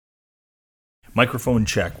Microphone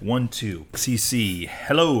check. 1, 2. XCC.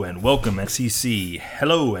 Hello and welcome. XCC.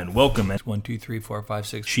 Hello and welcome. 1, 2, 3, 4, 5,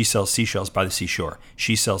 6. She sells seashells by the seashore.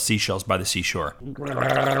 She sells seashells by the seashore.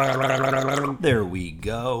 There we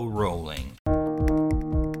go. Rolling.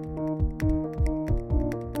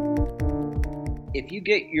 If you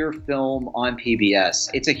get your film on PBS,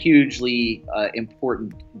 it's a hugely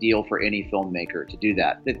important deal for any filmmaker to do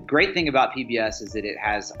that. The great thing about PBS is that it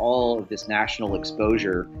has all of this national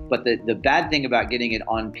exposure, but the bad thing about getting it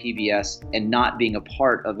on PBS and not being a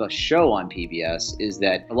part of a show on PBS is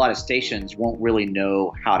that a lot of stations won't really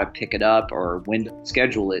know how to pick it up or when to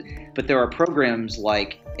schedule it. But there are programs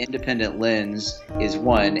like Independent Lens is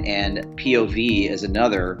one and POV is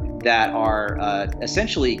another that are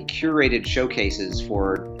essentially curated showcases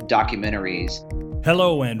for documentaries.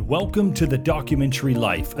 Hello and welcome to The Documentary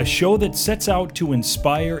Life, a show that sets out to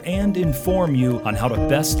inspire and inform you on how to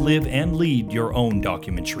best live and lead your own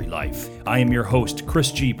documentary life. I am your host,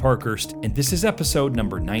 Chris G. Parkhurst, and this is episode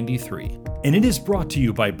number 93. And it is brought to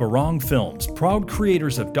you by Barong Films, proud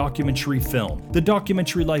creators of documentary film, the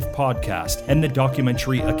Documentary Life podcast, and the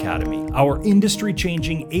Documentary Academy, our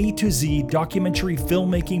industry-changing A to Z documentary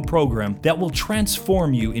filmmaking program that will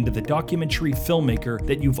transform you into the documentary filmmaker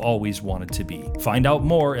that you've always wanted to be. Find out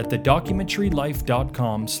more at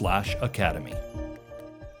thedocumentarylife.com/academy.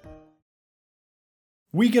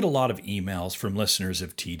 We get a lot of emails from listeners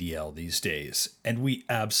of TDL these days, and we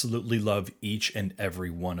absolutely love each and every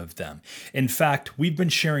one of them. In fact, we've been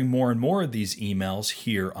sharing more and more of these emails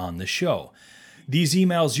here on the show. These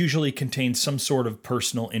emails usually contain some sort of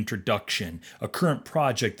personal introduction, a current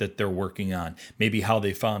project that they're working on, maybe how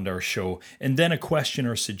they found our show, and then a question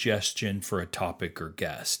or suggestion for a topic or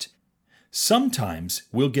guest. Sometimes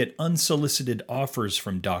we'll get unsolicited offers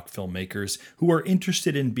from doc filmmakers who are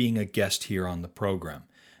interested in being a guest here on the program.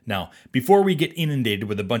 Now, before we get inundated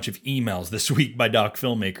with a bunch of emails this week by doc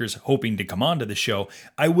filmmakers hoping to come onto the show,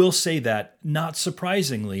 I will say that, not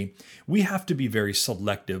surprisingly, we have to be very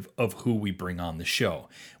selective of who we bring on the show.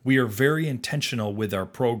 We are very intentional with our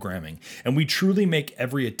programming, and we truly make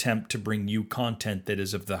every attempt to bring you content that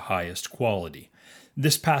is of the highest quality.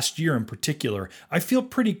 This past year in particular, I feel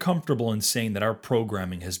pretty comfortable in saying that our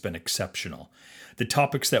programming has been exceptional. The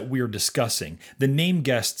topics that we're discussing, the name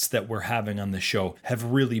guests that we're having on the show have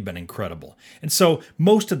really been incredible. And so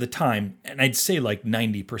most of the time, and I'd say like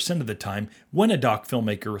 90% of the time, when a doc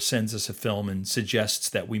filmmaker sends us a film and suggests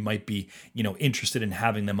that we might be, interested in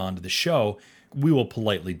having them onto the show, we will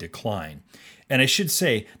politely decline. And I should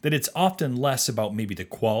say that it's often less about maybe the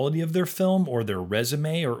quality of their film or their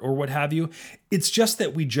resume or what have you. It's just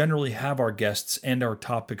that we generally have our guests and our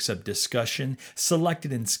topics of discussion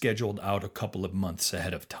selected and scheduled out a couple of months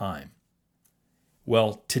ahead of time.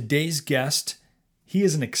 Well, today's guest, he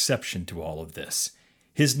is an exception to all of this.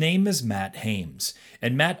 His name is Matt Hames,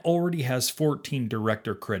 and Matt already has 14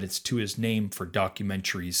 director credits to his name for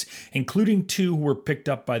documentaries, including 2 who were picked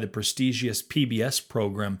up by the prestigious PBS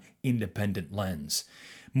program Independent Lens.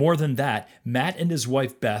 More than that, Matt and his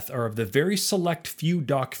wife Beth are of the very select few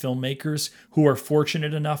doc filmmakers who are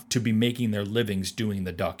fortunate enough to be making their livings doing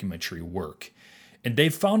the documentary work. And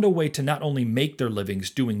they've found a way to not only make their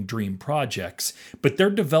livings doing dream projects, but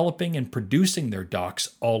they're developing and producing their docs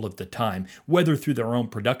all of the time, whether through their own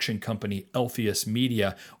production company, Elpheus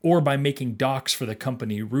Media, or by making docs for the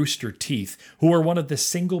company Rooster Teeth, who are one of the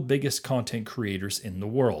single biggest content creators in the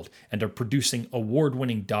world, and are producing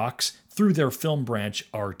award-winning docs through their film branch,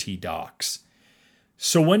 RT Docs.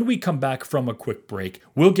 So when we come back from a quick break,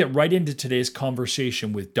 we'll get right into today's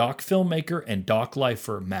conversation with doc filmmaker and doc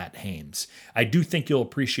lifer Matt Hames. I do think you'll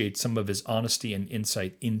appreciate some of his honesty and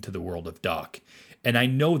insight into the world of doc. And I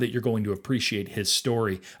know that you're going to appreciate his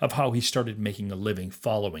story of how he started making a living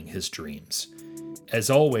following his dreams. As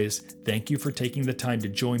always, thank you for taking the time to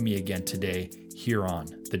join me again today here on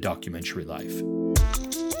The Documentary Life.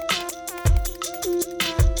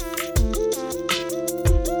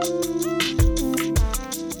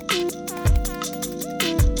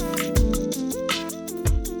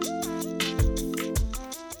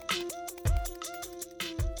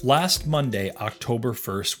 Last Monday, October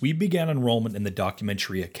 1st, we began enrollment in the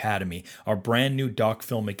Documentary Academy, our brand new doc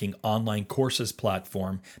filmmaking online courses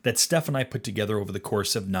platform that Steph and I put together over the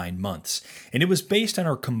course of 9 months. And it was based on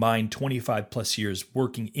our combined 25 plus years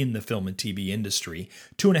working in the film and TV industry,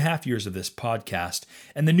 2.5 years of this podcast,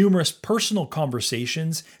 and the numerous personal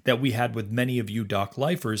conversations that we had with many of you doc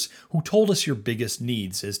lifers who told us your biggest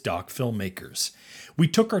needs as doc filmmakers. We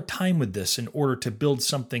took our time with this in order to build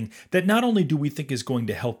something that not only do we think is going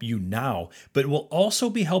to help help you now, but will also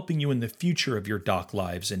be helping you in the future of your doc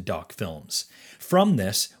lives and doc films. From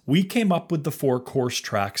this, we came up with the 4 course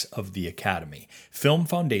tracks of the Academy: Film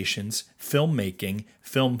Foundations, Filmmaking,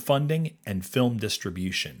 Film Funding, and Film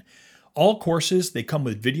Distribution. All courses, they come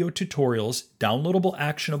with video tutorials, downloadable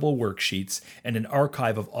actionable worksheets, and an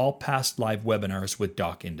archive of all past live webinars with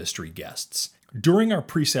doc industry guests. During our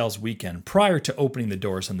pre-sales weekend, prior to opening the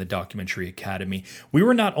doors on the Documentary Academy, we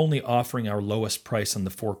were not only offering our lowest price on the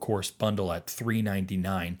 4-course bundle at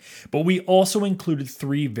 $3.99, but we also included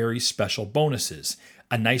 3 very special bonuses: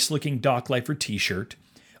 a nice-looking Doc Lifer t-shirt,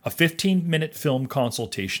 a 15-minute film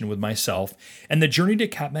consultation with myself, and the Journey to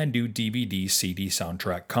Kathmandu DVD CD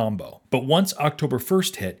soundtrack combo. But once October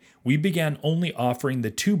 1st hit, we began only offering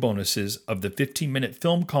the 2 bonuses of the 15-minute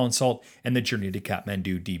film consult and the Journey to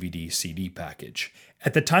Kathmandu DVD CD package.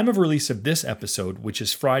 At the time of release of this episode, which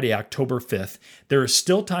is Friday, October 5th, there is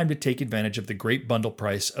still time to take advantage of the great bundle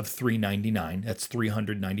price of $399, that's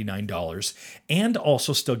 $399, and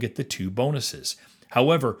also still get the 2 bonuses.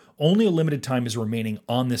 However, only a limited time is remaining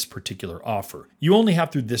on this particular offer. You only have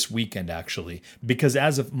through this weekend, actually, because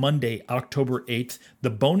as of Monday, October 8th, the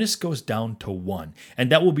bonus goes down to 1, and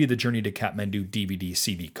that will be the Journey to Kathmandu DVD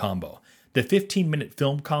CD combo. The 15-minute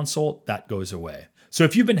film consult, that goes away. So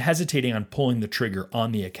if you've been hesitating on pulling the trigger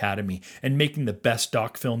on the Academy and making the best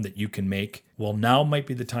doc film that you can make, well, now might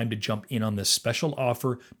be the time to jump in on this special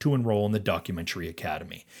offer to enroll in the Documentary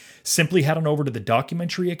Academy. Simply head on over to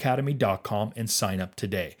thedocumentaryacademy.com and sign up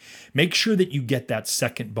today. Make sure that you get that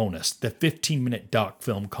second bonus, the 15-minute doc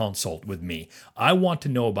film consult with me. I want to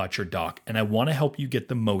know about your doc, and I want to help you get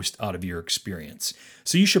the most out of your experience.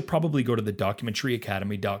 So you should probably go to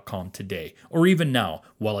thedocumentaryacademy.com today, or even now,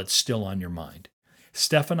 while it's still on your mind.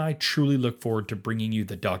 Steph and I truly look forward to bringing you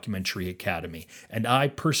the Documentary Academy, and I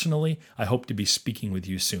hope to be speaking with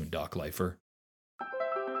you soon, Doc Lifer.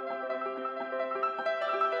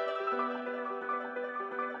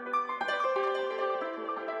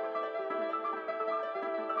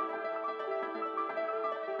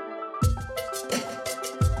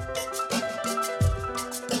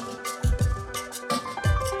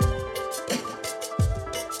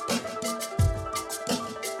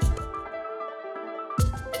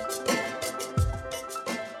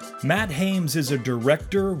 Matt Hames is a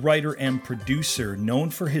director, writer, and producer known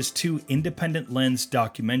for his 2 independent lens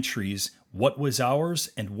documentaries, What Was Ours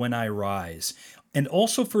and When I Rise, and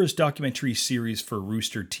also for his documentary series for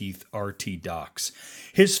Rooster Teeth RT Docs.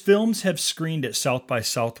 His films have screened at South by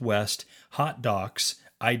Southwest, Hot Docs,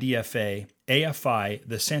 IDFA, AFI,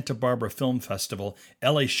 the Santa Barbara Film Festival,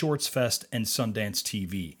 LA Shorts Fest, and Sundance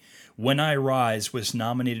TV. When I Rise was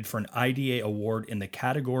nominated for an IDA award in the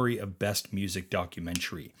category of Best Music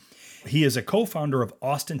Documentary. He is a co-founder of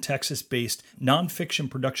Austin, Texas-based nonfiction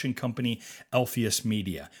production company Alpheus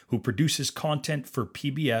Media, who produces content for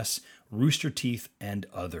PBS, Rooster Teeth, and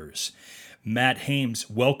others. Matt Hames,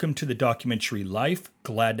 welcome to the Documentary Life.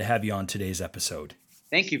 Glad to have you on today's episode.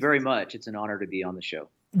 Thank you very much. It's an honor to be on the show.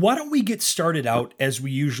 Why don't we get started out, as we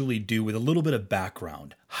usually do, with a little bit of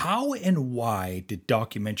background. How and why did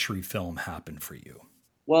documentary film happen for you?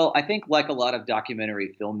 Well, I think like a lot of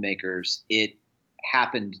documentary filmmakers, it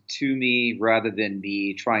happened to me rather than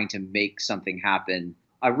me trying to make something happen.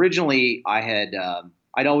 Originally, I'd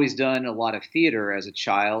always done a lot of theater as a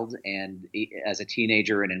child and as a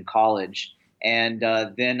teenager and in college. And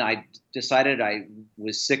then I decided I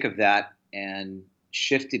was sick of that and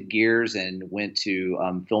shifted gears and went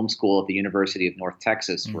to film school at the University of North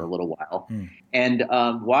Texas for a little while. And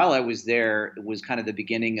while I was there, it was kind of the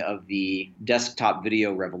beginning of the desktop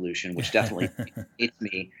video revolution, which definitely hits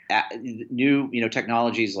me. New,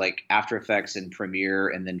 technologies like After Effects and Premiere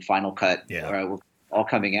and then Final Cut were all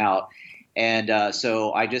coming out. And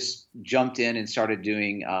so I just jumped in and started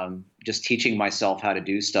doing, just teaching myself how to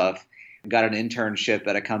do stuff. Got an internship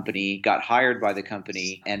at a company, got hired by the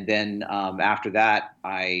company, and then after that,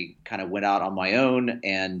 I kind of went out on my own.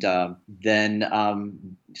 And then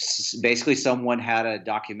basically someone had a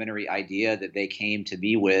documentary idea that they came to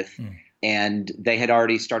me with, and they had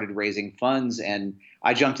already started raising funds. And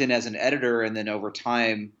I jumped in as an editor, and then over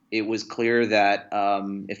time, it was clear that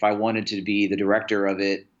if I wanted to be the director of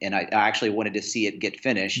it, and I actually wanted to see it get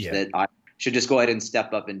finished, that I should just go ahead and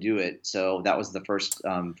step up and do it. So that was the first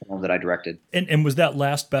film that I directed. And was that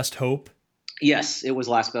Last Best Hope? Yes, it was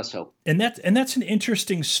Last Best Hope. And that's an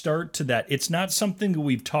interesting start to that. It's not something that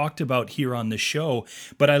we've talked about here on the show,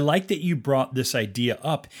 but I like that you brought this idea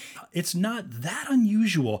up. It's not that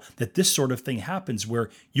unusual that this sort of thing happens where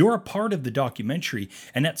you're a part of the documentary,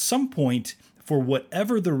 and at some point, for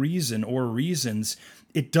whatever the reason or reasons,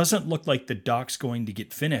 it doesn't look like the doc's going to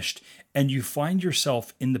get finished. And you find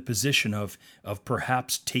yourself in the position of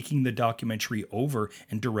perhaps taking the documentary over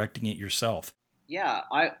and directing it yourself. Yeah,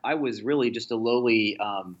 I was really just a lowly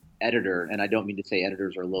editor, and I don't mean to say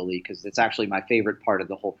editors are lowly because it's actually my favorite part of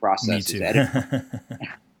the whole process. Me too. Is editing.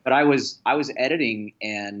 But I was editing,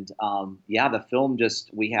 and yeah, the film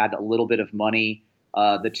we had a little bit of money.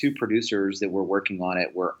 The two producers that were working on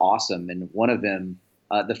it were awesome, and one of them,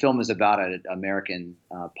 the film is about an American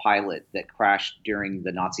pilot that crashed during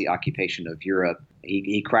the Nazi occupation of Europe.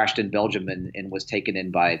 He crashed in Belgium and was taken in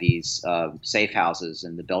by these safe houses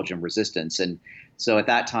in the Belgian resistance. And so at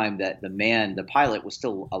that time, the pilot was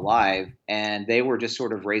still alive, and they were just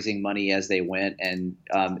sort of raising money as they went, and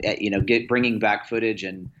bringing back footage.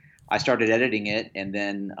 And I started editing it, and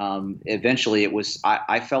then eventually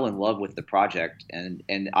I fell in love with the project, and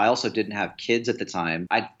I also didn't have kids at the time.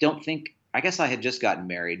 I guess I had just gotten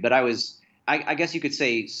married, but I guess you could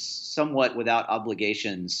say somewhat without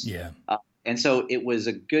obligations. Yeah. And so it was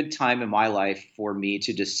a good time in my life for me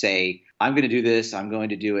to just say, I'm going to do this. I'm going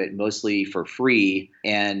to do it mostly for free.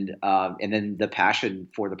 And then the passion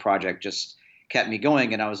for the project just kept me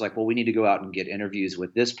going. And I was like, well, we need to go out and get interviews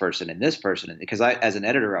with this person and this person. And because as an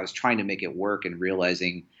editor, I was trying to make it work and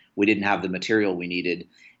realizing we didn't have the material we needed.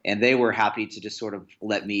 And they were happy to just sort of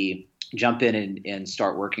let me jump in and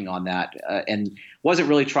start working on that, and wasn't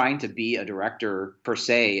really trying to be a director per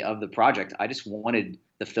se of the project. I just wanted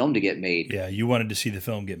the film to get made. Yeah, you wanted to see the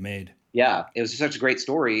film get made. Yeah, it was such a great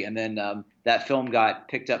story. And then that film got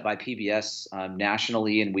picked up by PBS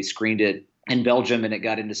nationally, and we screened it in Belgium, and it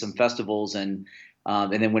got into some festivals. And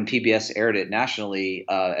then when PBS aired it nationally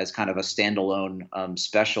as kind of a standalone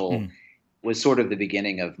special, was sort of the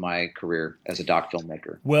beginning of my career as a doc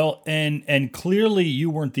filmmaker. Well, and clearly you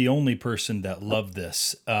weren't the only person that loved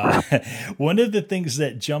this. One of the things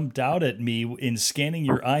that jumped out at me in scanning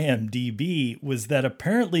your IMDb was that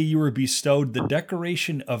apparently you were bestowed the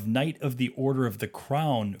decoration of Knight of the Order of the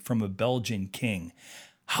Crown from a Belgian king.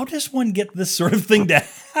 How does one get this sort of thing to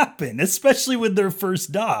happen, especially with their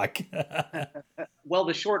first doc? Well,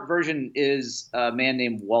 the short version is a man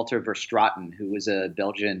named Walter Verstraeten, who was a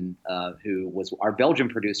Belgian, who was our Belgian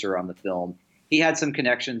producer on the film. He had some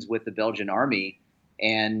connections with the Belgian army,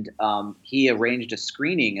 and he arranged a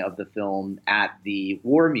screening of the film at the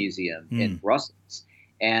War Museum in Brussels.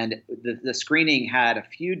 And the screening had a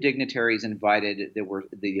few dignitaries invited.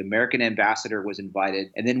 The American ambassador was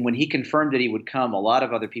invited. And then when he confirmed that he would come, a lot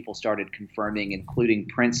of other people started confirming, including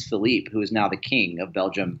Prince Philippe, who is now the king of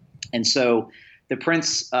Belgium. And so the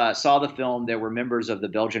prince saw the film. There were members of the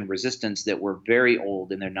Belgian resistance that were very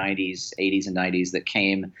old in their 80s and 90s that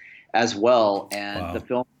came as well. And the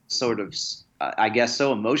film sort of, I guess,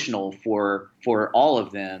 so emotional for all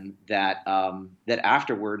of them that that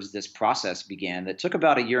afterwards this process began that took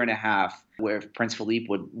about a year and a half, where Prince Philippe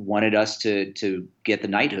wanted us to get the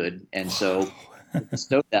knighthood. And so we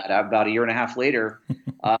bestowed that about a year and a half later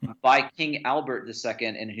by King Albert II.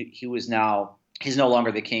 And he's no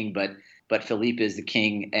longer the king, but Philippe is the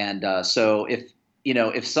king. And so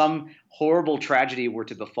if some horrible tragedy were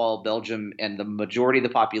to befall Belgium and the majority of the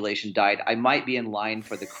population died, I might be in line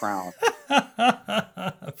for the crown.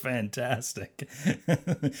 Fantastic.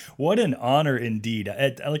 What an honor indeed.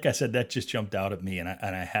 Like I said, that just jumped out at me, and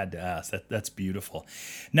I had to ask. That's beautiful.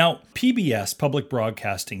 Now, PBS, public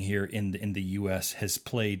broadcasting here in the U.S., has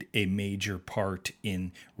played a major part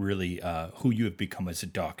in really who you have become as a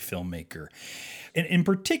doc filmmaker. And in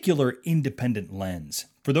particular, Independent Lens.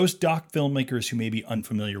 For those doc filmmakers who may be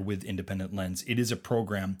unfamiliar with Independent Lens, it is a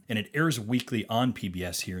program, and it airs weekly on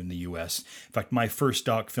PBS here in the U.S. In fact, my first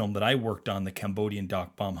doc film that I worked on, The Cambodian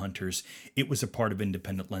Doc Bomb Hunters, it was a part of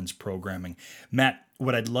Independent Lens programming. Matt,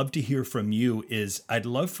 what I'd love to hear from you is, I'd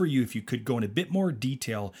love for you if you could go in a bit more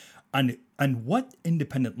detail on what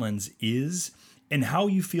Independent Lens is and how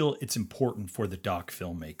you feel it's important for the doc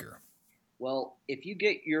filmmaker. Well, if you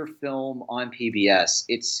get your film on PBS,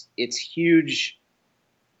 it's huge.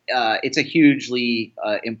 It's a hugely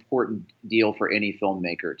important deal for any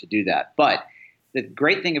filmmaker to do that. But the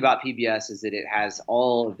great thing about PBS is that it has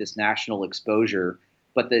all of this national exposure.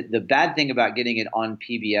 But the bad thing about getting it on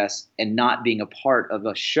PBS and not being a part of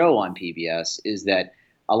a show on PBS is that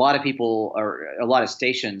a lot of people, or a lot of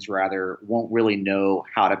stations rather, won't really know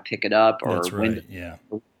how to pick it up or when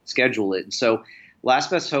to schedule it. And so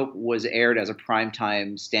Last Best Hope was aired as a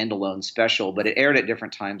primetime standalone special, but it aired at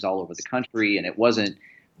different times all over the country, and it wasn't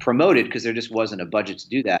promoted because there just wasn't a budget to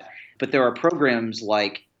do that. But there are programs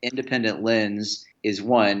like Independent Lens is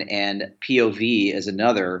one, and POV is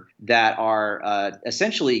another, that are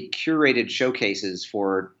essentially curated showcases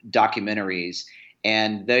for documentaries.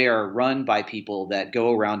 And they are run by people that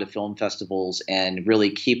go around to film festivals and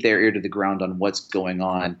really keep their ear to the ground on what's going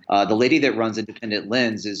on. The lady that runs Independent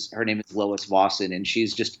Lens, her name is Lois Wasson, and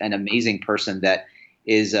she's just an amazing person that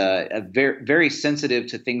is a very, very sensitive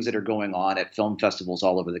to things that are going on at film festivals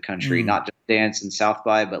all over the country, not just dance and South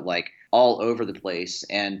by, but like all over the place.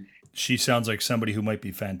 And she sounds like somebody who might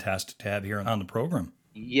be fantastic to have here on the program.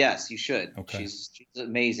 Yes, you should. Okay. She's an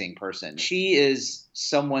amazing person. She is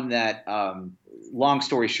someone that, long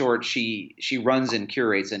story short, she runs and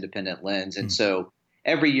curates Independent Lens. And so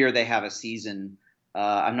every year they have a season.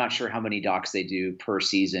 I'm not sure how many docs they do per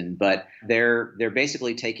season, but they're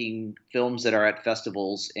basically taking films that are at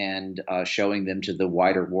festivals and showing them to the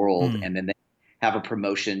wider world. And then they have a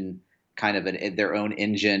promotion kind of their own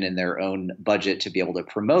engine and their own budget to be able to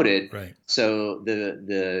promote it. Right. So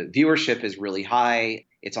the viewership is really high.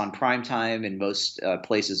 It's on prime time in most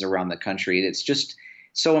places around the country. It's just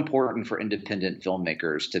so important for independent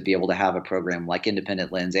filmmakers to be able to have a program like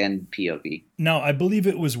Independent Lens and POV. Now, I believe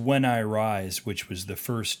it was When I Rise, which was the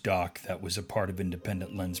first doc that was a part of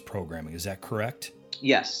Independent Lens programming. Is that correct?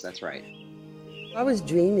 Yes, that's right. I was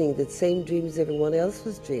dreaming the same dreams everyone else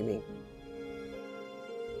was dreaming.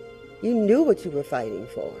 You knew what you were fighting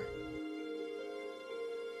for.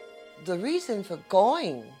 The reason for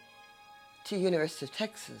going to University of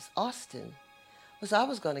Texas, Austin, was I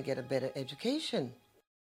was going to get a better education.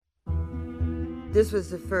 This was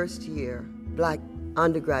the first year Black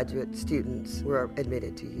undergraduate students were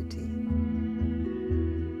admitted to UT.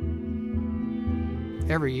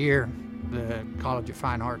 Every year, the College of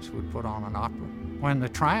Fine Arts would put on an opera. When the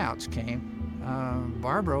tryouts came,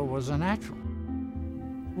 Barbara was a natural.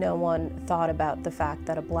 No one thought about the fact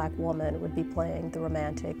that a Black woman would be playing the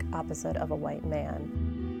romantic opposite of a white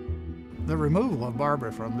man. The removal of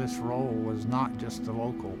Barbara from this role was not just a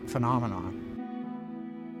local phenomenon.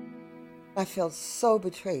 I felt so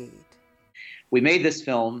betrayed. We made this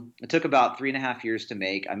film. It took about 3.5 years to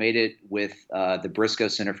make. I made it with the Briscoe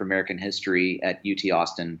Center for American History at UT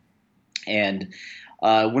Austin. And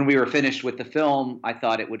when we were finished with the film, I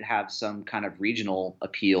thought it would have some kind of regional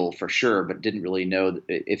appeal for sure, but didn't really know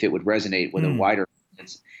if it would resonate with a wider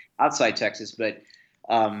audience outside Texas. But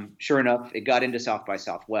sure enough, it got into South by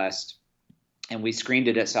Southwest, and we screened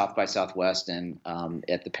it at South by Southwest and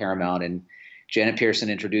at the Paramount. And Janet Pearson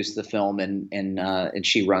introduced the film, and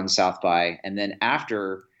she runs South by. And then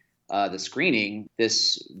after the screening,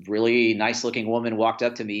 this really nice-looking woman walked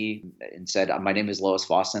up to me and said, "My name is Lois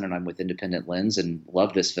Wasson, and I'm with Independent Lens, and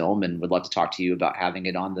love this film, and would love to talk to you about having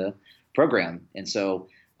it on the program." And so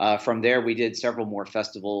from there, we did several more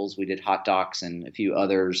festivals. We did Hot Docs and a few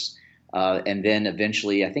others, and then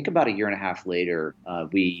eventually, I think about 1.5 years later,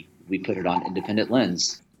 we put it on Independent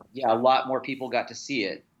Lens. Yeah, a lot more people got to see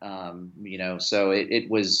it. So it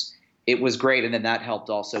was great. And then that helped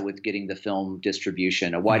also with getting the film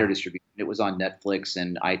distribution, a wider distribution. It was on Netflix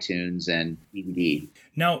and iTunes and DVD.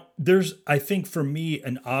 Now, there's, I think for me,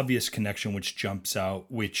 an obvious connection which jumps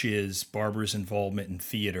out, which is Barbara's involvement in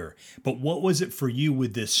theater. But what was it for you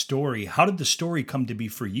with this story? How did the story come to be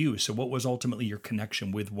for you? So what was ultimately your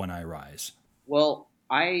connection with When I Rise? Well,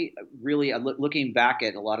 I really, looking back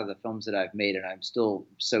at a lot of the films that I've made, and I'm still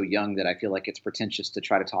so young that I feel like it's pretentious to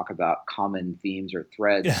try to talk about common themes or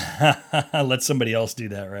threads. Let somebody else do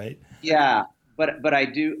that, right? Yeah, but I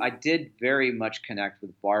did very much connect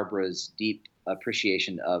with Barbara's deep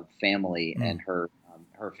appreciation of family and her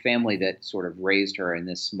family that sort of raised her in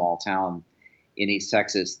this small town in East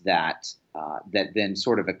Texas that then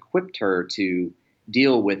sort of equipped her to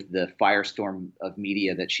deal with the firestorm of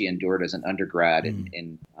media that she endured as an undergrad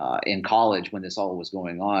in college when this all was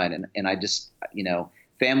going on. And I just,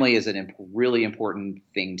 family is a really important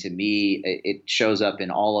thing to me. It shows up in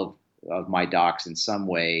all of my docs in some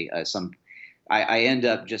way. I end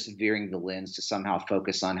up just veering the lens to somehow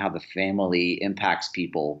focus on how the family impacts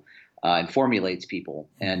people and formulates people.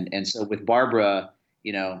 And so with Barbara,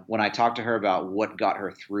 when I talked to her about what got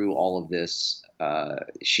her through all of this,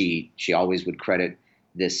 she always would credit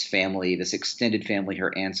this family, this extended family,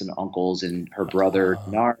 her aunts and uncles and her brother.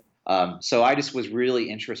 So I just was really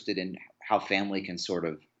interested in how family can sort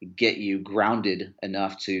of get you grounded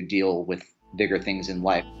enough to deal with bigger things in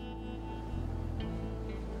life.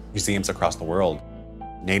 Museums across the world,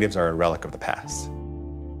 natives are a relic of the past.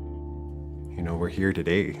 We're here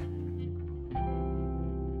today.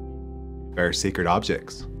 Our sacred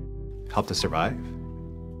objects helped us survive.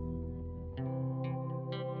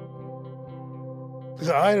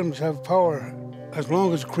 The items have power as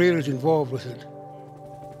long as the creator's involved with it.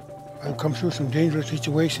 I've come through some dangerous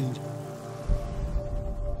situations.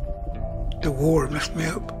 The war messed me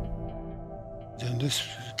up. And this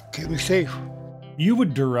kept me safe. You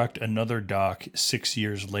would direct another doc 6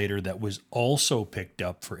 years later that was also picked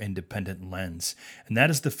up for Independent Lens, and that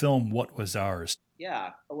is the film What Was Ours.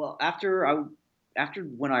 Yeah. Well, after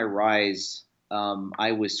When I Rise,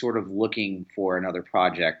 I was sort of looking for another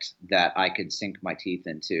project that I could sink my teeth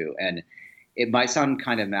into. And it might sound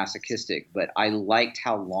kind of masochistic, but I liked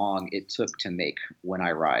how long it took to make When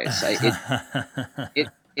I Rise.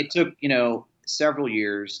 It took, several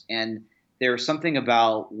years, and there's something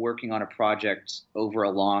about working on a project over a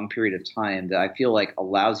long period of time that I feel like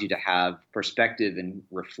allows you to have perspective and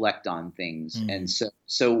reflect on things. And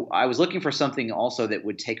so I was looking for something also that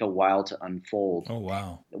would take a while to unfold. Oh,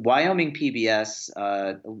 wow. Wyoming PBS,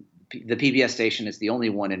 the PBS station is the only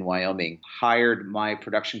one in Wyoming, hired my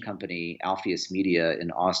production company, Alpheus Media in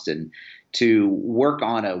Austin, to work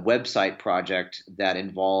on a website project that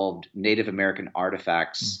involved Native American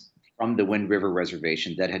artifacts from the Wind River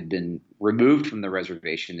Reservation that had been removed from the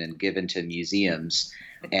reservation and given to museums.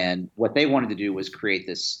 And what they wanted to do was create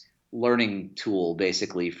this learning tool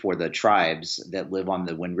basically for the tribes that live on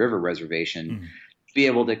the Wind River Reservation, be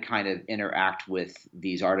able to kind of interact with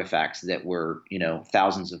these artifacts that were,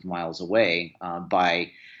 thousands of miles away by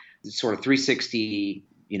sort of 360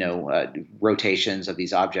 rotations of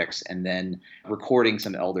these objects, and then recording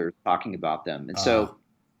some elders talking about them. And so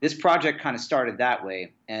this project kind of started that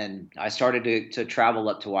way. And I started to travel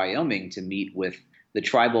up to Wyoming to meet with the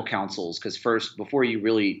tribal councils, because first, before you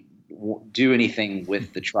really do anything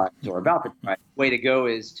with the tribes or about the tribe, the way to go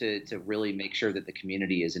is to really make sure that the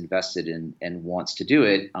community is invested in and wants to do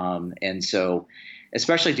it. And so,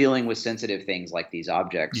 especially dealing with sensitive things like these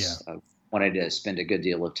objects, wanted to spend a good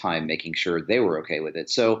deal of time making sure they were okay with it.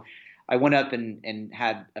 So I went up and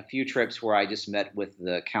had a few trips where I just met with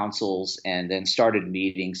the councils and then started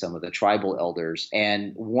meeting some of the tribal elders.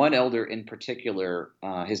 And one elder in particular,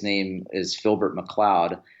 his name is Filbert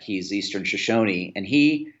McLeod. He's Eastern Shoshone, and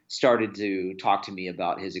he started to talk to me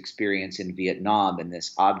about his experience in Vietnam and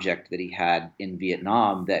this object that he had in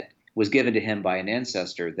Vietnam that was given to him by an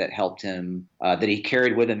ancestor that helped him, that he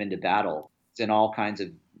carried with him into battle. It's in all kinds of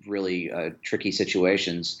really tricky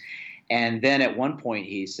situations. And then at one point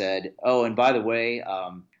he said, oh, and by the way,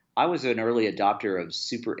 I was an early adopter of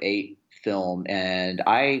Super 8 film, and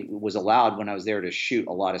I was allowed when I was there to shoot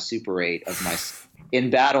a lot of Super 8 of my in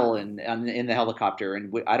battle and in the helicopter.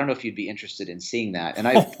 And I don't know if you'd be interested in seeing that. And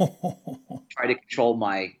I tried to control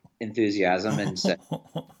my enthusiasm and said,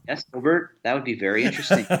 yes, Gilbert, that would be very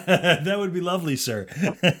interesting. That would be lovely, sir.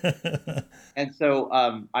 And so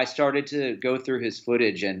I started to go through his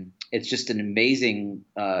footage, and it's just an amazing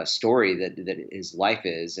story that his life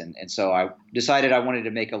is. And so I decided I wanted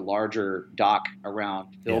to make a larger doc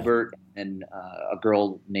around Filbert and a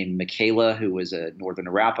girl named Michaela, who was a Northern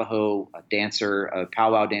Arapaho, a dancer, a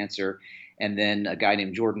powwow dancer, and then a guy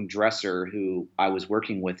named Jordan Dresser, who I was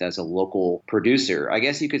working with as a local producer. I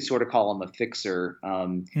guess you could sort of call him a fixer. I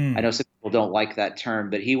know some people don't like that term,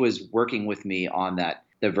 but he was working with me on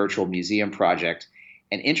the virtual museum project.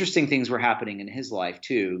 And interesting things were happening in his life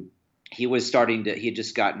too. He had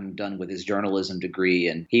just gotten done with his journalism degree,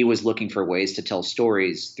 and he was looking for ways to tell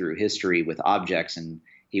stories through history with objects, and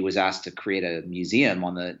he was asked to create a museum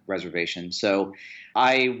on the reservation. So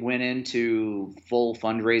I went into full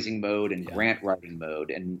fundraising mode and grant writing mode.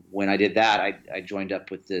 And when I did that, I joined up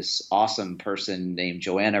with this awesome person named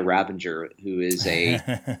Joanna Rabinger, who is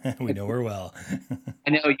we know her well.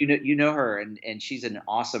 I know you know her, and she's an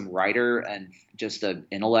awesome writer and just an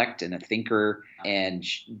intellect and a thinker. And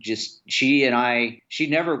she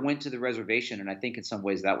never went to the reservation, and I think in some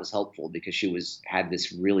ways that was helpful because she had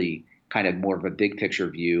this really kind of more of a big picture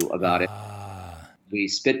view about it. We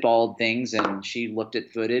spitballed things, and she looked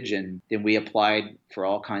at footage, and then we applied for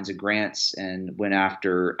all kinds of grants and went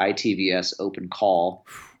after ITVS open call.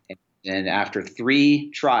 And after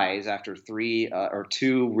 3 tries, after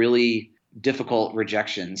 2 really difficult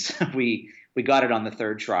rejections, we got it on the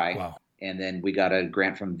 3rd try. Wow. And then we got a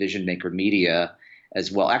grant from Vision Maker Media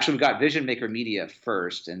as well. Actually, we got Vision Maker Media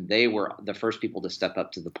first, and they were the first people to step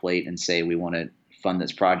up to the plate and say, we want to fund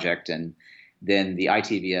this project. And then the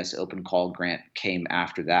ITVS open call grant came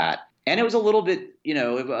after that. And it was a little bit,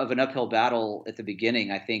 of an uphill battle at the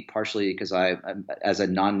beginning, I think partially because I'm, as a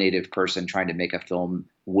non-native person trying to make a film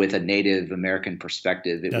with a Native American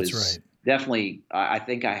perspective, That's right. Definitely, I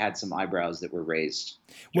think I had some eyebrows that were raised.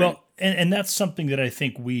 Well, and that's something that I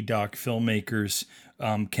think we doc filmmakers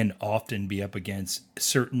can often be up against,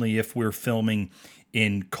 certainly if we're filming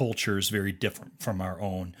in cultures very different from our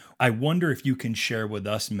own. I wonder if you can share with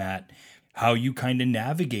us, Matt, how you kind of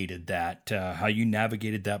navigated that,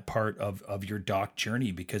 part of your doc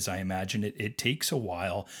journey, because I imagine it takes a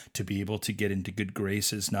while to be able to get into good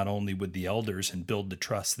graces, not only with the elders and build the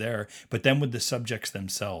trust there, but then with the subjects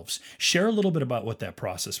themselves. Share a little bit about what that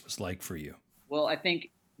process was like for you. Well, I think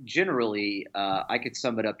generally I could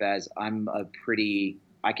sum it up as I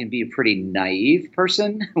can be a pretty naive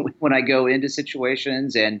person when I go into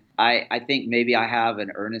situations. And I think maybe I have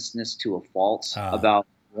an earnestness to a fault about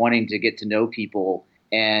wanting to get to know people.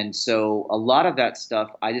 And so a lot of that stuff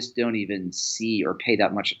I just don't even see or pay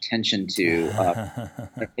that much attention to.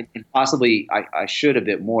 And possibly I should a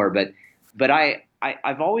bit more, but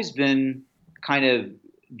I've always been kind of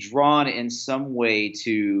drawn in some way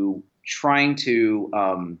to trying to,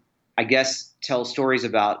 I guess, tell stories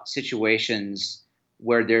about situations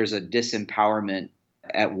where there's a disempowerment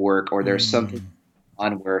at work, or there's something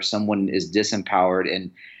on where someone is disempowered,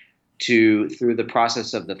 and through the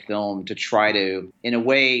process of the film to try to, in a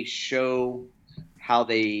way, show how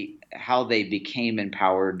they became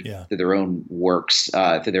empowered through their own works,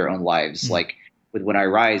 through their own lives. Like with When I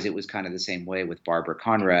Rise, it was kind of the same way with Barbara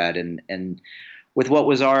Conrad, and with What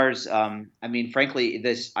Was Ours. I mean, frankly,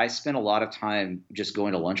 I spent a lot of time just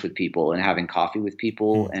going to lunch with people and having coffee with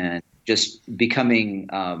people and just becoming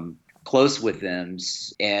close with them,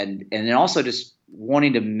 and then also just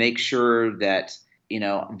wanting to make sure that, you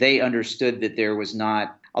know, they understood that there was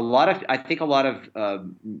not a lot of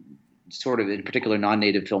sort of, in particular,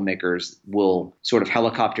 non-native filmmakers will sort of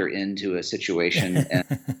helicopter into a situation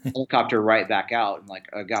and helicopter right back out, and like,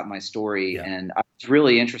 I got my story. And I was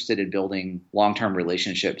really interested in building long-term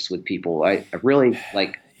relationships with people. I really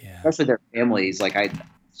like, especially their families. Like I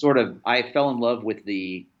fell in love with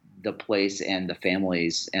the place and the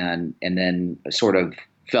families, and then sort of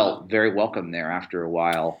felt very welcome there after a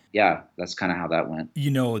while. Yeah, that's kind of how that went.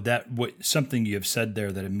 You know, something you have said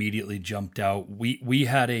there that immediately jumped out. We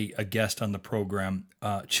had a guest on the program,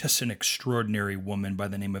 just an extraordinary woman by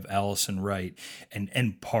the name of Allison Wright,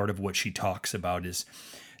 and part of what she talks about is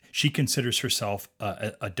she considers herself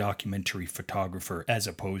a documentary photographer as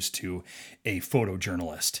opposed to a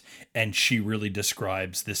photojournalist, and she really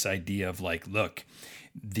describes this idea of like, look,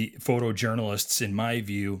 the photojournalists, in my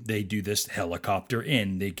view, they do this helicopter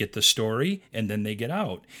in, they get the story and then they get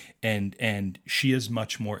out. And she is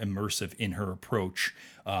much more immersive in her approach,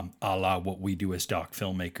 a la what we do as doc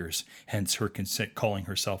filmmakers, hence her calling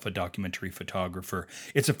herself a documentary photographer.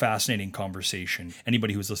 It's a fascinating conversation.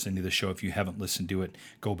 Anybody who's listening to the show, if you haven't listened to it,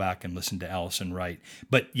 go back and listen to Allison Wright.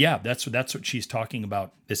 But yeah, that's what she's talking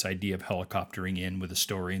about, this idea of helicoptering in with a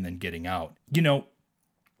story and then getting out. You know,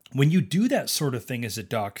 when you do that sort of thing as a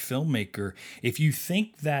doc filmmaker, if you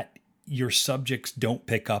think that your subjects don't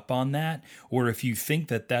pick up on that, or if you think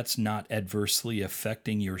that that's not adversely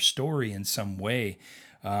affecting your story in some way,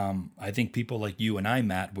 I think people like you and I,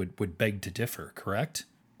 Matt, would beg to differ, correct?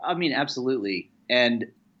 I mean, absolutely. And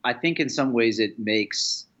I think in some ways it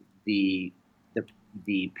makes the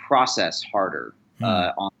process harder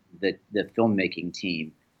on the filmmaking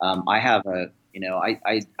team. I have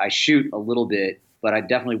I shoot a little bit, but I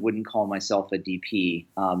definitely wouldn't call myself a DP.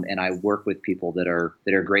 And I work with people that are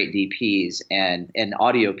great DPs and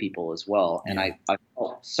audio people as well. And I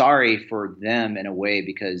felt sorry for them in a way,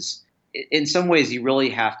 because in some ways you really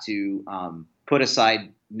have to put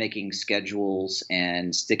aside making schedules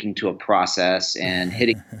and sticking to a process and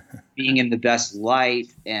being in the best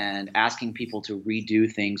light and asking people to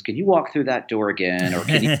redo things. Can you walk through that door again? Or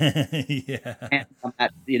can you handle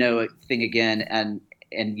that, thing again?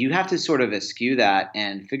 And you have to sort of eschew that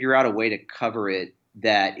and figure out a way to cover it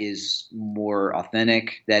that is more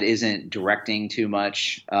authentic, that isn't directing too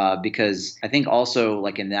much. Because I think also,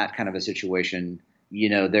 like in that kind of a situation,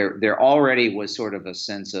 there already was sort of a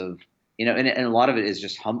sense of, and a lot of it is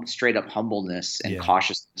just straight up humbleness and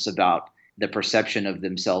cautiousness about the perception of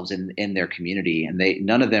themselves in their community. And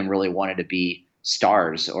none of them really wanted to be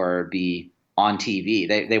stars or be on TV.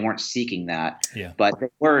 They weren't seeking that, but they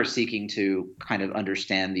were seeking to kind of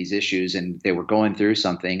understand these issues, and they were going through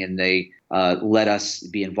something, and they let us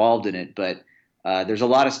be involved in it. But there's a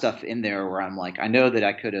lot of stuff in there where I'm like, I know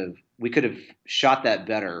that we could have shot that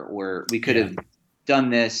better, or we could have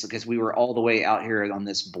done this, because we were all the way out here on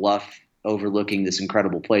this bluff overlooking this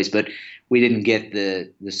incredible place, but we didn't get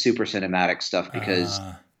the super cinematic stuff because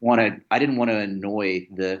I didn't want to annoy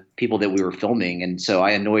the people that we were filming, and so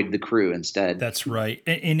I annoyed the crew instead. That's right.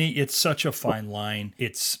 And it's such a fine line.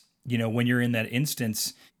 It's, when you're in that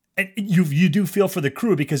instance, and you do feel for the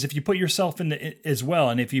crew, because if you put yourself in as well,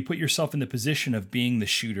 and if you put yourself in the position of being the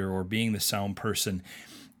shooter or being the sound person,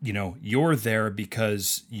 you're there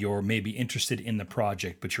because you're maybe interested in the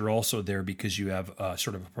project, but you're also there because you have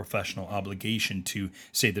sort of a professional obligation to,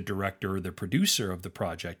 say, the director or the producer of the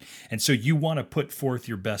project. And so you want to put forth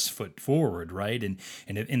your best foot forward, right? And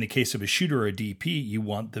in the case of a shooter or a DP, you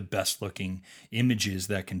want the best looking images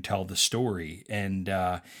that can tell the story. And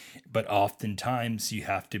but oftentimes you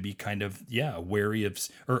have to be kind of, wary of,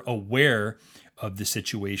 or aware of the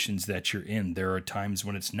situations that you're in. There are times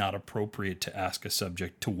when it's not appropriate to ask a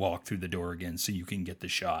subject to walk through the door again so you can get the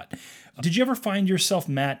shot. Did you ever find yourself,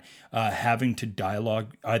 Matt, having to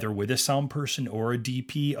dialogue either with a sound person or a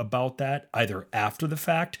DP about that, either after the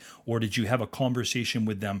fact, or did you have a conversation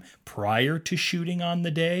with them prior to shooting on the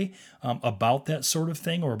day about that sort of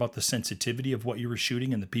thing, or about the sensitivity of what you were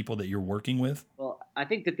shooting and the people that you're working with? Well, I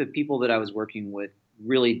think that the people that I was working with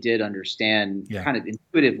really did understand kind of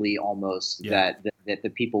intuitively almost that the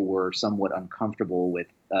people were somewhat uncomfortable with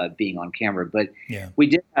being on camera. But we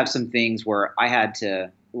did have some things where I had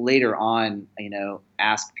to later on,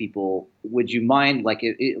 ask people, would you mind, like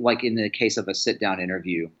in the case of a sit-down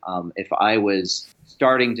interview, if I was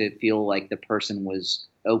starting to feel like the person was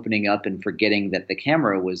opening up and forgetting that the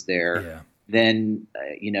camera was there, then,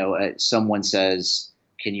 someone says,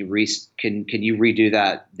 can you redo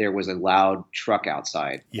that? There was a loud truck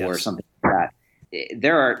outside or something like that.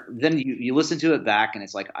 Then you listen to it back and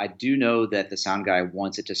it's like, I do know that the sound guy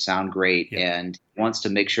wants it to sound great and wants to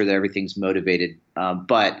make sure that everything's motivated.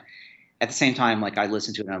 But at the same time, like I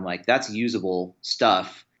listen to it and I'm like, that's usable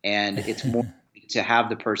stuff. And it's more to have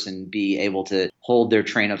the person be able to hold their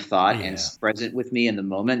train of thought and present with me in the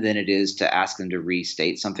moment than it is to ask them to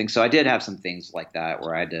restate something. So I did have some things like that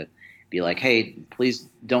where I had to be like, hey, please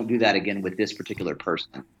don't do that again with this particular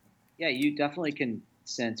person. Yeah, you definitely can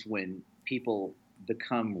sense when people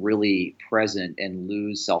become really present and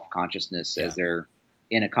lose self-consciousness as they're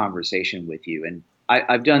in a conversation with you. And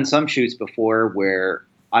I've done some shoots before where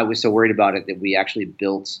I was so worried about it that we actually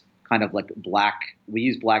built kind of like we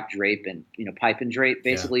use black drape and, pipe and drape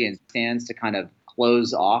basically and stands to kind of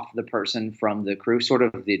close off the person from the crew, sort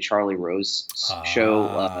of the Charlie Rose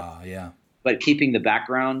show. But keeping the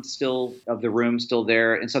background of the room still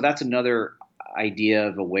there. And so that's another idea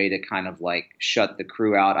of a way to kind of like shut the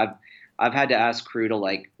crew out. I've had to ask crew to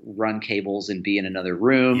like run cables and be in another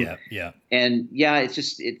room. And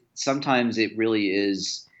sometimes it really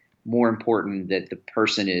is more important that the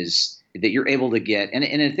person that you're able to get. And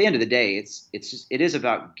at the end of the day, it is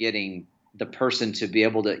about getting the person to be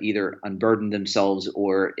able to either unburden themselves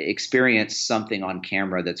or experience something on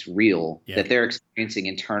camera that's real, that they're experiencing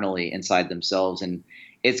internally inside themselves. And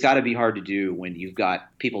it's got to be hard to do when you've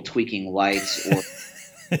got people tweaking lights or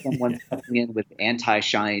someone coming in with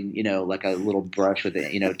anti-shine, like a little brush with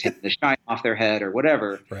it, taking the shine off their head or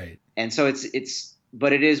whatever. Right. And so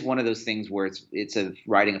but it is one of those things where it's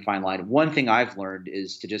riding a fine line. One thing I've learned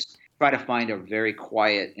is to just try to find a very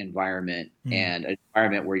quiet environment and an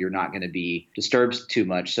environment where you're not going to be disturbed too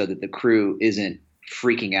much so that the crew isn't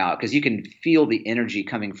freaking out, because you can feel the energy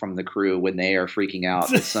coming from the crew when they are freaking out.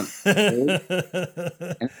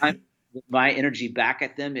 And my energy back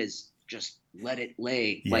at them is just let it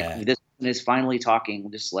lay. Like this one is finally talking,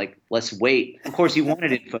 just like, let's wait. Of course, you want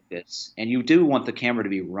it in focus and you do want the camera to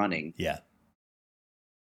be running.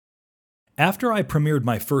 After I premiered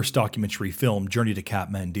my first documentary film, Journey to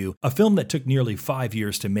Kathmandu, a film that took nearly 5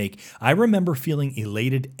 years to make, I remember feeling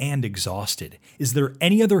elated and exhausted. Is there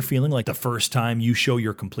any other feeling like the first time you show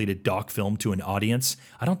your completed doc film to an audience?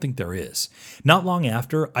 I don't think there is. Not long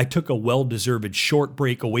after, I took a well-deserved short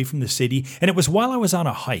break away from the city, and it was while I was on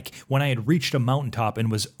a hike when I had reached a mountaintop and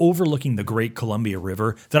was overlooking the Great Columbia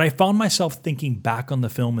River that I found myself thinking back on the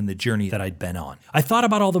film and the journey that I'd been on. I thought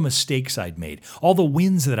about all the mistakes I'd made, all the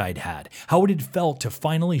wins that I'd had, how it had felt to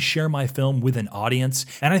finally share my film with an audience,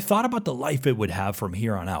 and I thought about the life it would have from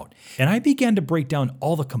here on out. And I began to break down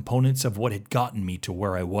all the components of what had gotten me to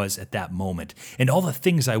where I was at that moment, and all the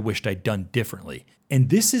things I wished I'd done differently. And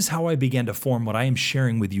this is how I began to form what I am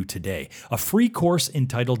sharing with you today, a free course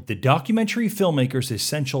entitled The Documentary Filmmaker's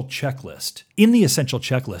Essential Checklist. In the Essential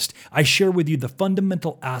Checklist, I share with you the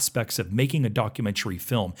fundamental aspects of making a documentary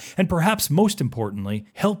film, and perhaps most importantly,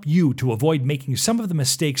 help you to avoid making some of the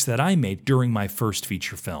mistakes that I made during my first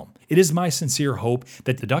feature film. It is my sincere hope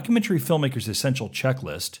that the Documentary Filmmaker's Essential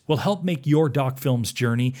Checklist will help make your doc film's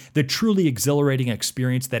journey the truly exhilarating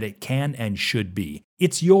experience that it can and should be.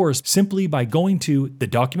 It's yours simply by going to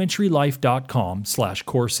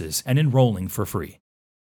thedocumentarylife.com/courses and enrolling for free.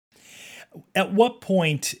 At what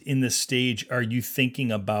point in the stage are you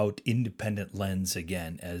thinking about independent lens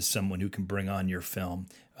again as someone who can bring on your film,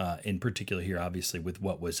 in particular here, obviously, with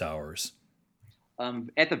What Was Ours?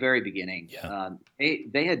 At the very beginning,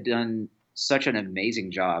 they had done such an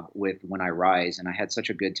amazing job with When I Rise, and I had such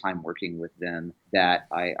a good time working with them that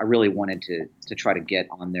I really wanted to try to get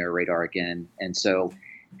on their radar again. And so,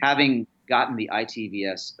 having gotten the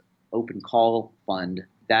ITVS Open Call Fund,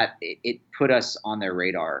 that it put us on their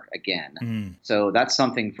radar again. So that's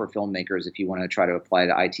something for filmmakers if you want to try to apply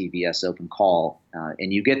to ITVS Open Call,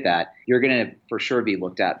 and you get that, you're going to for sure be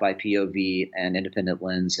looked at by POV and independent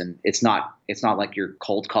lens, and it's not like you're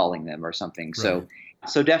cold calling them or something. Right.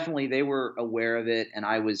 So definitely they were aware of it, and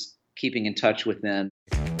I was keeping in touch with them.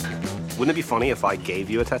 Wouldn't it be funny if I gave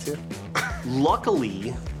you a tattoo?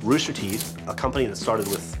 Luckily, Rooster Teeth, a company that started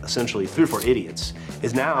with essentially 3 or 4 idiots,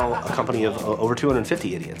 is now a company of over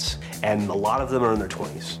 250 idiots, and a lot of them are in their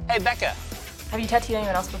 20s. Hey, Becca. Have you tattooed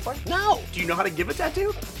anyone else before? No. Do you know how to give a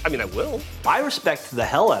tattoo? I mean, I will. I respect the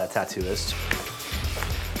hell out of tattooists.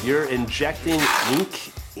 You're injecting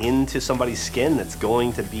ink into somebody's skin that's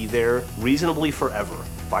going to be there reasonably forever.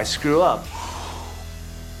 If I screw up,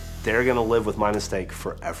 they're going to live with my mistake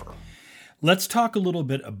forever. Let's talk a little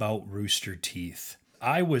bit about Rooster Teeth.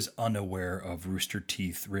 I was unaware of Rooster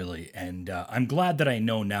Teeth, really, and I'm glad that I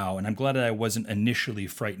know now, and I'm glad that I wasn't initially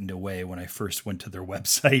frightened away when I first went to their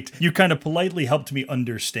website. You kind of politely helped me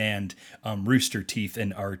understand Rooster Teeth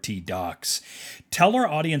and RT Docs. Tell our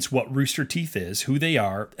audience what Rooster Teeth is, who they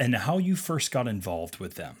are, and how you first got involved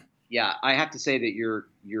with them. Yeah, I have to say that your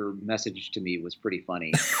message to me was pretty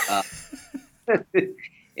funny.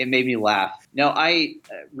 It made me laugh. No,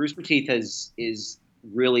 Rooster Teeth is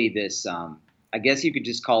really this. I guess you could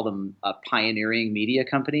just call them a pioneering media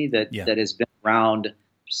company that has been around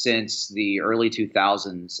since the early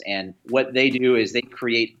 2000s. And what they do is they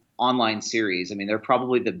create online series. I mean, they're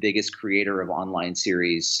probably the biggest creator of online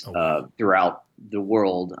series throughout the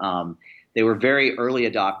world. They were very early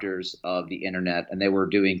adopters of the internet, and they were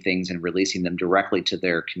doing things and releasing them directly to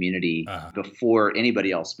their community before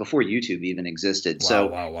anybody else, before YouTube even existed.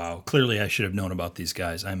 Wow. Clearly I should have known about these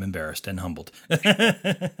guys. I'm embarrassed and humbled.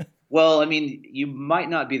 Well, I mean, you might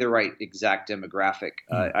not be the right exact demographic.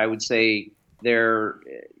 I would say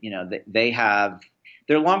they have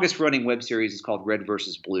their longest running web series is called Red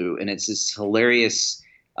versus Blue, and it's this hilarious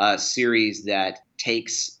series that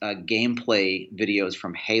takes gameplay videos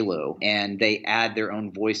from Halo, and they add their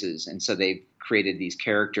own voices. And so they've created these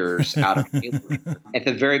characters out of Halo. At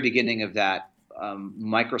the very beginning of that,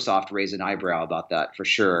 Microsoft raised an eyebrow about that for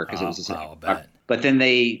sure, because it was but then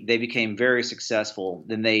they became very successful.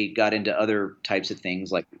 Then they got into other types of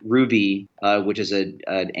things like Ruby, which is an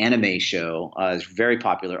anime show. It's very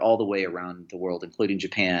popular all the way around the world, including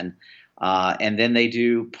Japan. And then they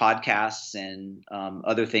do podcasts and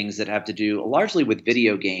other things that have to do largely with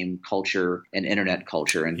video game culture and internet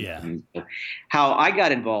culture. And how I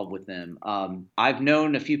got involved with them, I've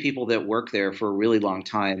known a few people that work there for a really long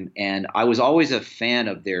time, and I was always a fan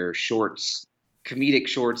of their shorts, comedic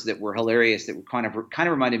shorts that were hilarious, that were kind of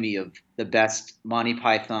reminded me of the best Monty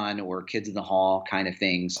Python or Kids in the Hall kind of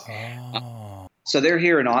things. So they're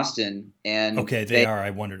here in Austin, and they are.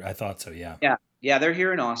 I thought so. Yeah. Yeah, they're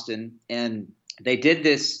here in Austin, and they did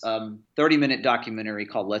this 30-minute documentary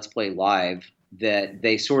called Let's Play Live that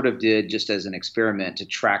they sort of did just as an experiment to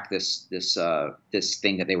track this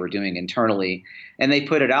thing that they were doing internally, and they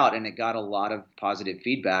put it out, and it got a lot of positive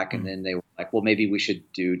feedback. And then they were like, well, maybe we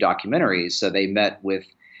should do documentaries. So they met with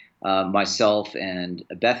myself and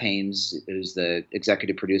Beth Hames, who's the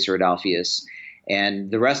executive producer at Alpheus, and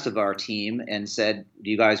the rest of our team, and said, do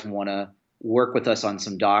you guys want to work with us on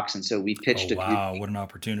some docs? And so we pitched Wow, what an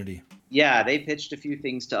opportunity. Yeah, they pitched a few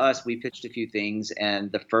things to us. We pitched a few things.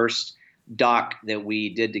 And the first doc that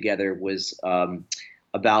we did together was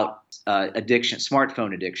about addiction,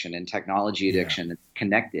 smartphone addiction and technology addiction,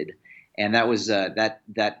 connected. And that was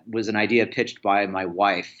an idea pitched by my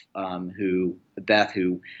wife, Beth,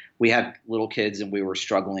 who we have little kids, and we were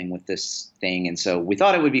struggling with this thing. And so we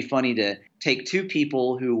thought it would be funny to take two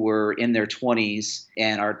people who were in their 20s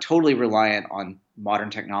and are totally reliant on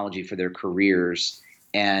modern technology for their careers,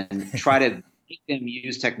 and try to make them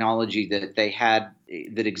use technology that they had,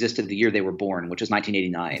 that existed the year they were born, which was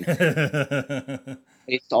 1989.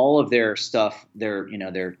 It's all of their stuff, their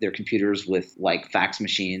computers with like fax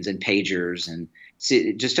machines and pagers, and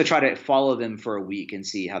just to try to follow them for a week and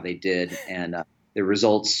see how they did. And the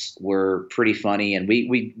results were pretty funny. And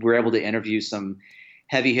we were able to interview some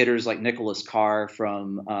heavy hitters like Nicholas Carr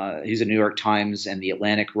who's a New York Times and The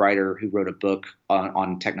Atlantic writer who wrote a book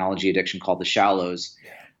on technology addiction called The Shallows.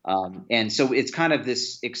 And so it's kind of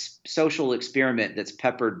this social experiment that's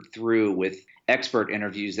peppered through with expert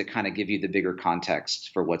interviews that kind of give you the bigger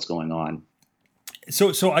context for what's going on.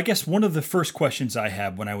 So I guess one of the first questions I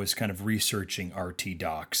had when I was kind of researching RT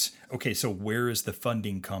docs, okay, so where is the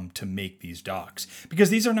funding come to make these docs?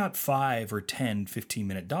 Because these are not 5 or 10,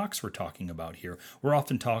 15-minute docs we're talking about here. We're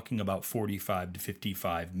often talking about 45 to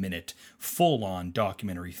 55-minute full-on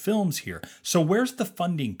documentary films here. So where's the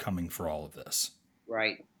funding coming for all of this?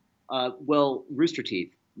 Right. Well, Rooster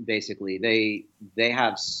Teeth, basically, they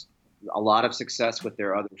have a lot of success with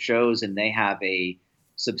their other shows, and they have a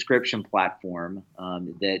subscription platform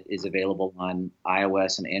that is available on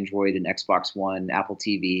iOS and Android and Xbox One, Apple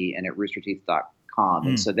TV, and at roosterteeth.com.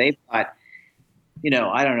 And so they've got,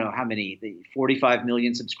 I don't know how many, 45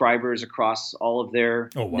 million subscribers across all of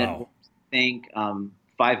their networks, I think,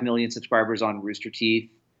 5 million subscribers on Rooster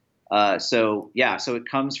Teeth. So it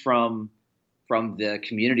comes from the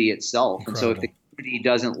community itself. Incredible. And so if the community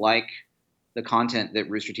doesn't like the content that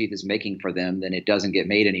Rooster Teeth is making for them, then it doesn't get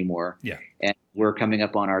made anymore. Yeah. And we're coming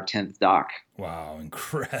up on our 10th doc. Wow,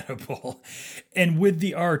 incredible. And with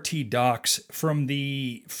the RT docs, from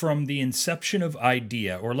the inception of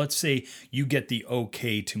idea, or let's say you get the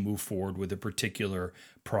okay to move forward with a particular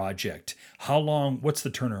project, how long, what's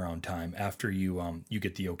the turnaround time after you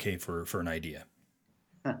get the okay for an idea?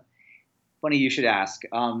 Funny you should ask.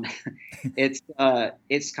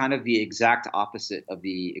 It's kind of the exact opposite of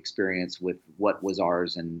the experience with What Was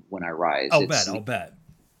Ours and When I Rise. I'll bet.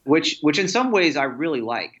 Which in some ways I really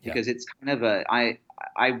like, because it's kind of I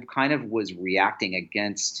kind of was reacting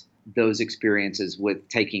against those experiences with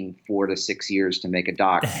taking 4 to 6 years to make a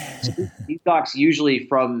doc. So these docs usually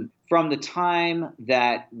from the time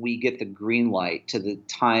that we get the green light to the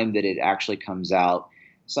time that it actually comes out,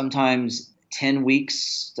 sometimes 10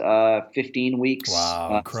 weeks, 15 weeks.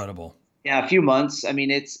 Wow, incredible. Yeah, a few months. I mean,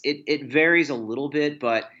 it varies a little bit,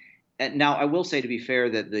 but now I will say, to be fair,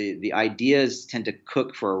 that the ideas tend to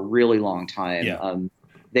cook for a really long time. Yeah.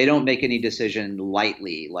 They don't make any decision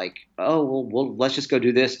lightly, like, oh, well, let's just go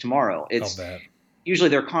do this tomorrow. It's usually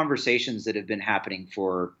there are conversations that have been happening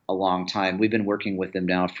for a long time. We've been working with them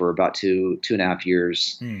now for about 2.5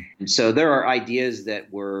 years. And so there are ideas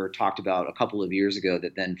that were talked about a couple of years ago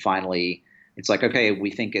that then finally it's like, okay,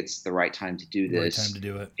 we think it's the right time to do this. Right time to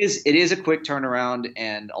do it. It is a quick turnaround,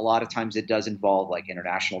 and a lot of times it does involve like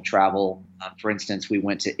international travel. For instance, we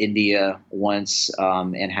went to India once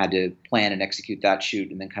and had to plan and execute that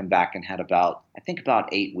shoot, and then come back and had about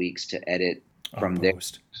 8 weeks to edit from there.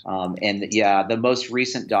 The most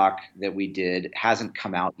recent doc that we did hasn't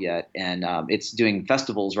come out yet, and it's doing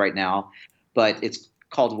festivals right now, but it's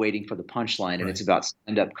called Waiting for the Punchline, and it's about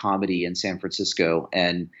stand-up comedy in San Francisco.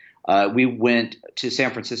 And we went to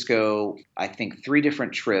San Francisco, I think 3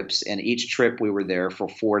 different trips, and each trip we were there for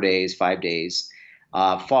 4 days, 5 days,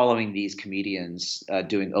 following these comedians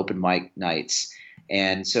doing open mic nights.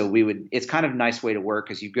 And so it's kind of a nice way to work,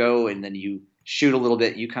 because you go and then you shoot a little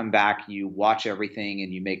bit, you come back, you watch everything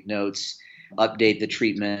and you make notes, update the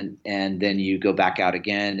treatment, and then you go back out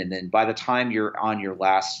again. And then by the time you're on your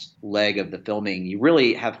last leg of the filming, you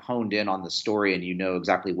really have honed in on the story and you know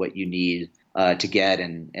exactly what you need to get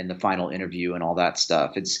and the final interview and all that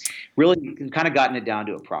stuff. It's really kind of gotten it down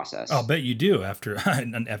to a process. I'll bet you do after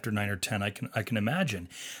 9 or 10. I can imagine.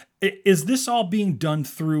 Is this all being done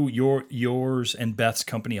through yours and Beth's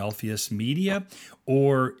company, Alpheus Media?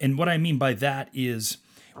 And what I mean by that is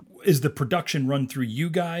the production run through you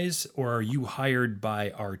guys, or are you hired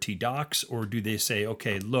by RT Docs, or do they say,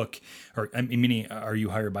 okay, look, or I mean, are you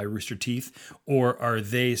hired by Rooster Teeth, or are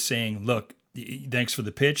they saying, look, thanks for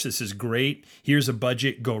the pitch, this is great, here's a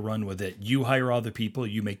budget, go run with it, you hire all the people,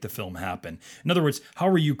 you make the film happen? In other words, how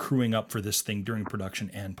are you crewing up for this thing during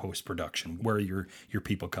production and post-production? Where are your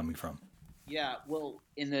people coming from? Yeah, well,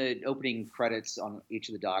 in the opening credits on each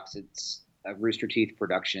of the docs, it's a Rooster Teeth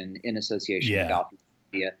production in association with Alpha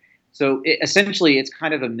Media. So essentially, it's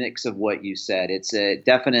kind of a mix of what you said. It's a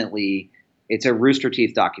Rooster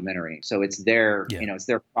Teeth documentary, so it's it's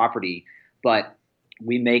their property, but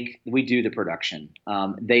we do the production.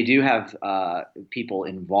 They do have people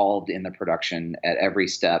involved in the production at every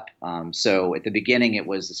step. So at the beginning, it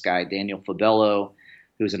was this guy, Daniel Fabello,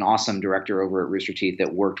 who's an awesome director over at Rooster Teeth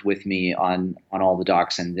that worked with me on all the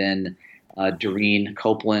docs, and then Doreen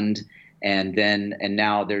Copeland, and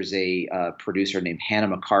now there's a producer named Hannah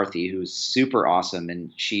McCarthy, who's super awesome,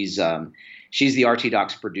 and she's the RT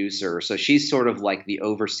Docs producer, so she's sort of like the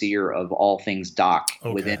overseer of all things doc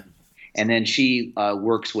within. And then she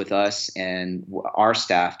works with us and our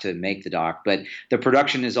staff to make the doc. But the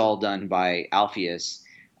production is all done by Alpheus.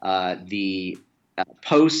 The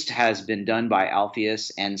post has been done by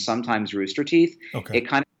Alpheus and sometimes Rooster Teeth. Okay. It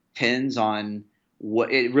kind of depends on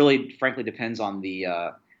it really, frankly, depends on the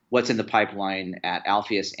what's in the pipeline at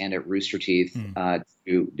Alpheus and at Rooster Teeth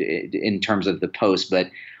in terms of the post.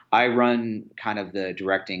 But I run kind of the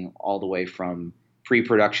directing all the way from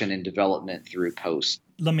pre-production and development through post.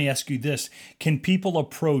 Let me ask you this. Can a doc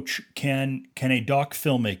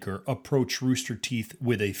filmmaker approach Rooster Teeth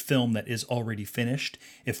with a film that is already finished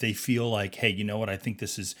if they feel like, hey, you know what, I think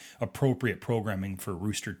this is appropriate programming for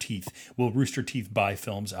Rooster Teeth? Will Rooster Teeth buy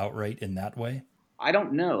films outright in that way? I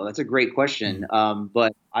don't know. That's a great question.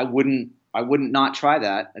 But I wouldn't not try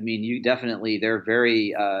that. I mean, they're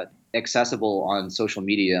very accessible on social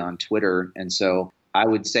media, on Twitter. And so I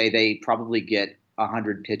would say they probably get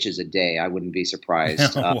 100 pitches a day. I wouldn't be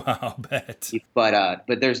surprised. Wow, bet. But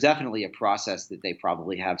there's definitely a process that they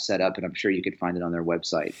probably have set up, and I'm sure you could find it on their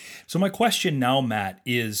website. So my question now, Matt,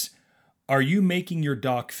 is, are you making your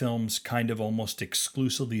doc films kind of almost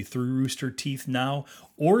exclusively through Rooster Teeth now,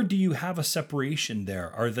 or do you have a separation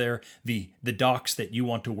there? Are there the docs that you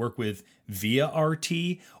want to work with via RT,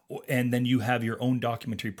 and then you have your own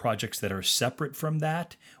documentary projects that are separate from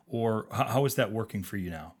that, or how is that working for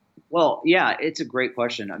you now? Well, yeah, it's a great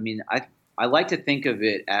question. I mean, I like to think of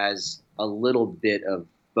it as a little bit of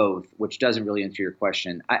both, which doesn't really answer your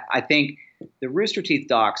question. I think the Rooster Teeth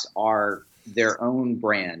docs are their own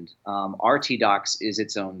brand. RT Docs is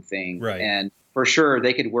its own thing. Right. And for sure,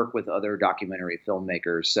 they could work with other documentary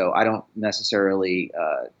filmmakers. So I don't necessarily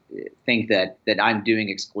think that I'm doing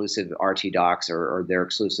exclusive RT Docs or they're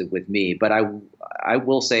exclusive with me. But I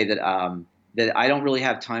will say that that I don't really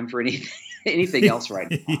have time for anything else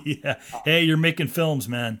right now. Yeah. Hey, you're making films,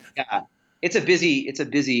 man. Yeah. It's a busy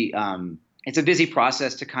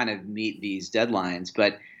process to kind of meet these deadlines,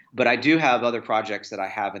 but I do have other projects that I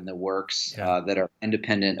have in the works that are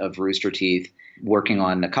independent of Rooster Teeth, working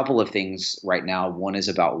on a couple of things right now. One is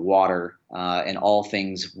about water and all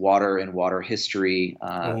things water and water history.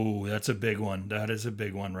 Oh, that's a big one. That is a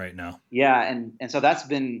big one right now. Yeah, and so that's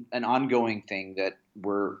been an ongoing thing that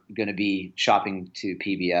we're going to be shopping to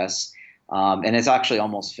PBS. And it's actually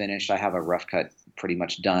almost finished. I have a rough cut pretty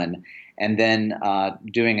much done. And then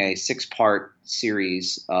doing a 6-part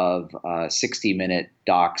series of 60-minute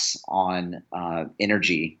docs on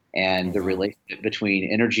energy and the relationship between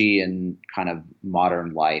energy and kind of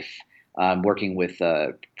modern life. Working with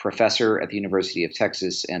a professor at the University of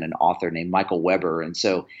Texas and an author named Michael Weber. And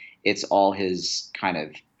so it's all his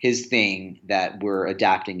thing that we're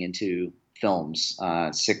adapting into films,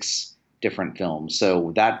 6 different films.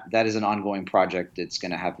 So that is an ongoing project that's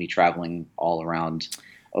going to have me traveling all around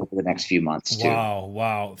over the next few months too.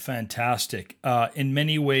 Wow. Fantastic. In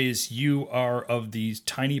many ways, you are of these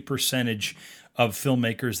tiny percentage of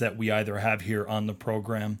filmmakers that we either have here on the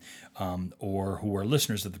program or who are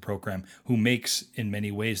listeners of the program who makes, in many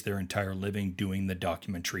ways, their entire living doing the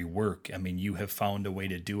documentary work. I mean, you have found a way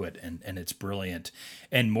to do it, and it's brilliant.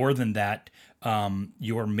 And more than that,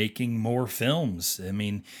 you're making more films. I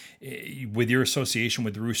mean, with your association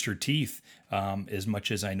with Rooster Teeth, as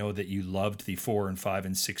much as I know that you loved the 4 and 5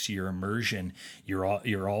 and 6 year immersion,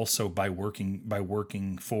 you're also by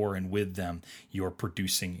working for and with them, you're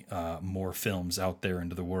producing more films out there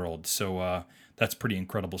into the world. So that's pretty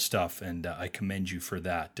incredible stuff, and I commend you for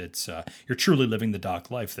that. It's you're truly living the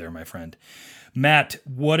doc life there, my friend. Matt,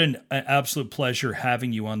 what an absolute pleasure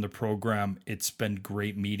having you on the program. It's been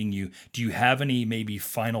great meeting you. Do you have any maybe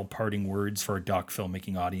final parting words for our doc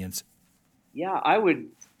filmmaking audience? Yeah, I would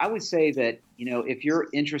say that, if you're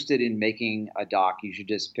interested in making a doc, you should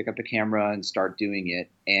just pick up a camera and start doing it.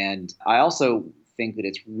 And I also think that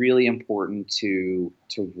it's really important to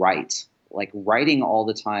write. Like, writing all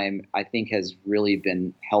the time, I think, has really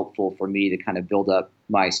been helpful for me to kind of build up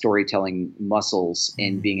my storytelling muscles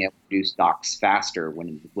and being able to produce docs faster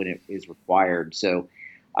when it is required. So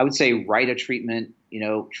I would say write a treatment,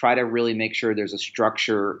 try to really make sure there's a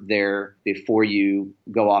structure there before you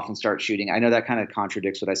go off and start shooting. I know that kind of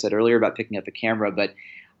contradicts what I said earlier about picking up a camera, but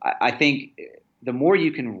I think the more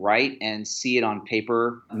you can write and see it on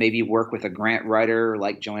paper, maybe work with a grant writer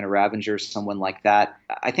like Joanna Ravinger, someone like that.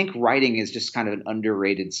 I think writing is just kind of an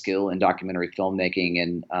underrated skill in documentary filmmaking.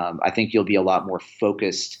 And I think you'll be a lot more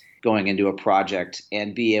focused going into a project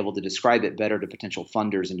and be able to describe it better to potential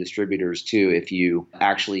funders and distributors too, if you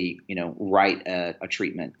actually, write a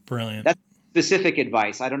treatment. Brilliant. That's specific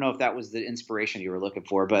advice. I don't know if that was the inspiration you were looking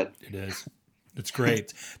for, but it is. It's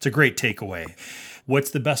great. It's a great takeaway.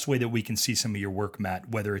 What's the best way that we can see some of your work, Matt,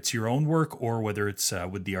 whether it's your own work or whether it's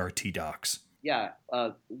with the RT docs? Yeah.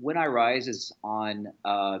 When I Rise is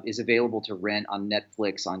available to rent on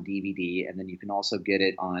Netflix on DVD, and then you can also get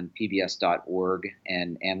it on pbs.org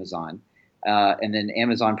and Amazon. And then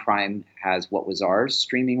Amazon Prime has What Was Ours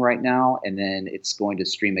streaming right now, and then it's going to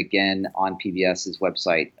stream again on PBS's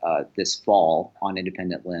website this fall on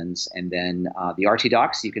Independent Lens. And then the RT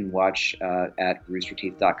Docs you can watch at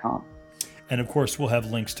roosterteeth.com. And of course, we'll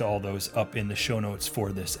have links to all those up in the show notes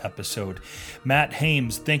for this episode. Matt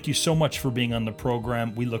Hames, thank you so much for being on the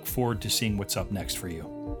program. We look forward to seeing what's up next for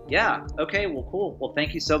you. Yeah. Okay. Well, cool. Well,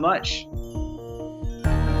 thank you so much.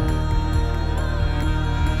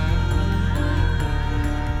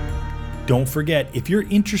 Don't forget, if you're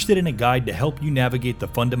interested in a guide to help you navigate the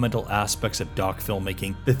fundamental aspects of doc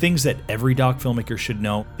filmmaking, the things that every doc filmmaker should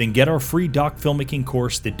know, then get our free doc filmmaking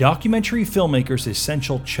course, The Documentary Filmmaker's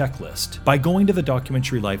Essential Checklist, by going to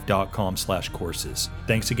thedocumentarylife.com/courses.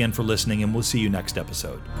 Thanks again for listening, and we'll see you next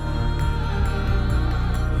episode.